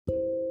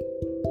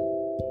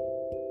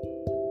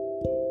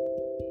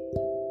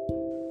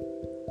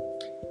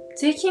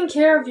Taking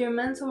care of your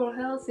mental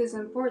health is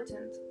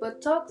important,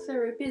 but talk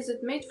therapy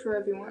isn't made for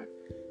everyone.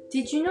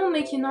 Did you know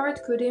making art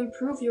could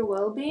improve your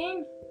well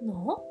being?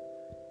 No?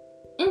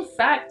 In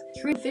fact,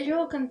 creating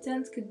visual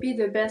content could be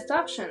the best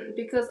option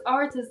because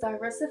art is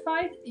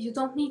diversified, you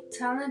don't need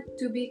talent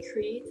to be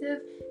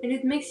creative, and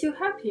it makes you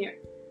happier.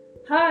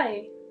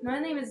 Hi, my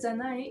name is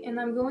Danae, and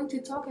I'm going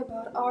to talk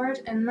about art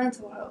and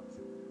mental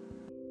health.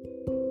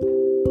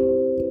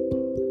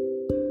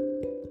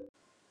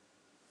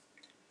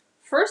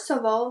 First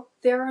of all,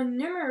 there are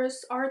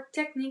numerous art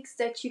techniques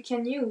that you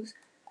can use.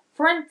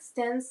 For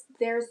instance,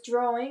 there's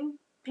drawing,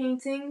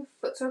 painting,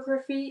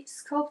 photography,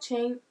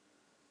 sculpting,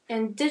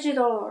 and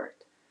digital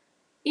art.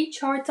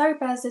 Each art type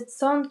has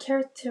its own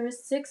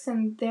characteristics,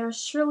 and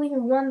there's surely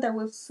one that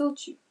will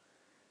suit you.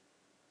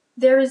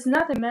 There is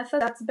not a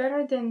method that's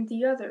better than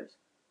the others,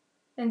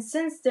 and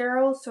since they're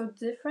all so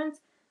different,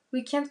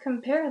 we can't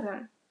compare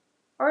them.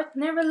 Art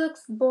never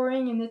looks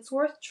boring, and it's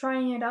worth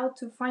trying it out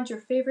to find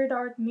your favorite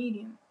art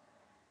medium.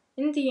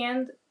 In the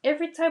end,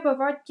 every type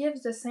of art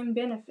gives the same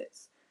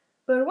benefits.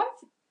 But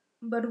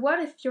what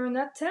if you're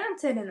not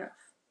talented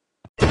enough?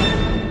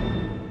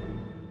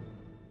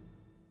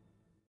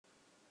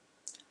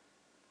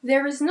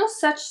 There is no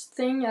such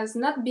thing as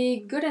not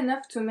being good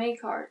enough to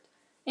make art.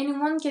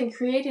 Anyone can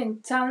create,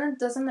 and talent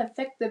doesn't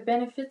affect the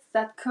benefits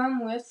that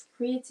come with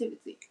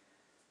creativity.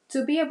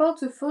 To be able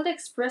to fully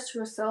express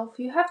yourself,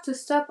 you have to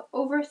stop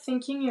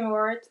overthinking your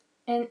art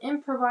and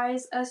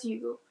improvise as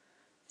you go.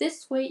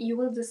 This way, you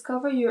will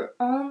discover your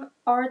own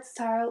art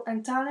style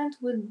and talent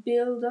will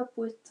build up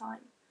with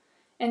time.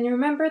 And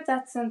remember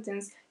that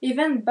sentence,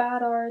 even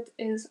bad art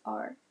is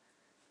art.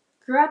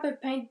 Grab a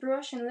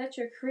paintbrush and let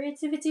your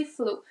creativity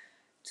flow.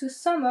 To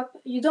sum up,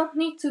 you don't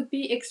need to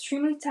be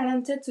extremely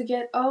talented to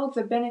get all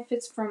the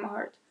benefits from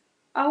art.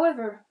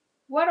 However,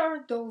 what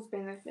are those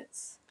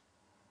benefits?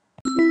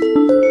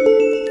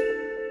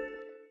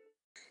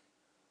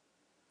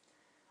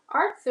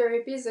 Art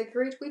therapy is a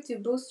great way to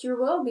boost your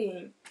well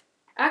being.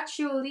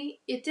 Actually,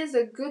 it is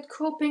a good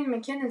coping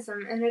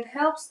mechanism and it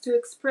helps to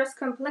express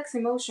complex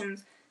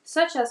emotions,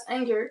 such as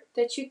anger,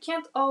 that you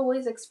can't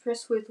always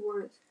express with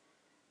words.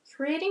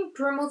 Creating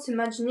promotes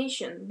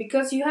imagination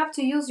because you have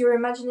to use your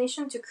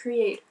imagination to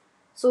create.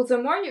 So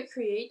the more you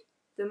create,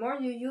 the more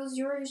you use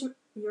your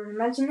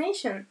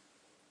imagination.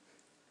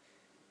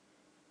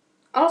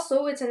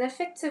 Also, it's an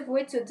effective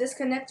way to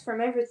disconnect from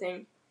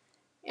everything.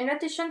 In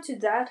addition to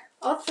that,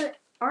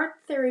 art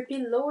therapy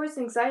lowers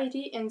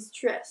anxiety and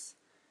stress.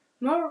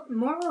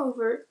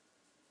 Moreover,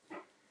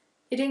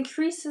 it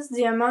increases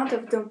the amount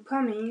of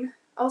dopamine,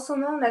 also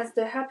known as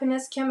the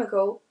happiness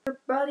chemical, your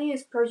body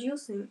is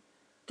producing,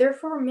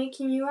 therefore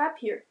making you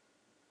happier.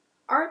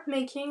 Art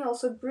making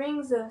also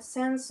brings a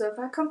sense of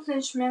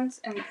accomplishment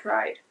and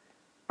pride.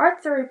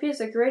 Art therapy is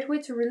a great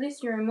way to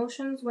release your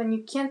emotions when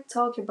you can't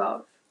talk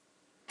about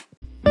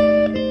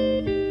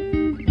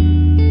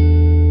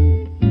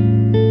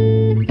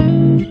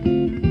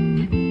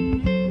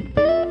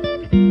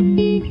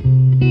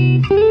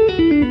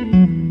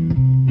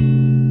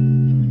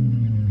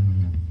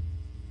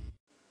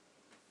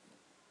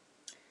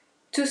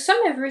To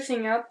sum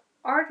everything up,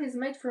 art is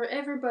made for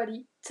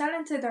everybody,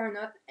 talented or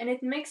not, and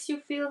it makes you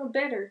feel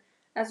better,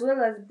 as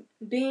well as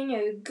being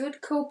a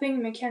good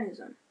coping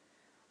mechanism.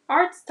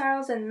 Art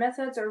styles and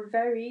methods are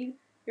varied,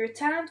 your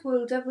talent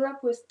will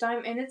develop with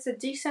time, and it's a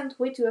decent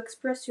way to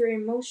express your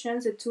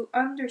emotions and to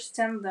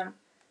understand them.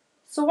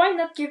 So why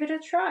not give it a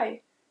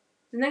try?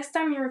 The next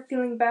time you're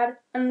feeling bad,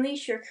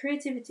 unleash your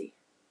creativity.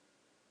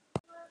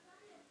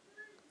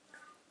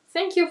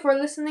 Thank you for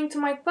listening to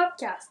my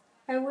podcast.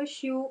 I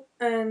wish you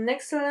an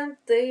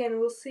excellent day and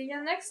we'll see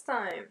you next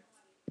time.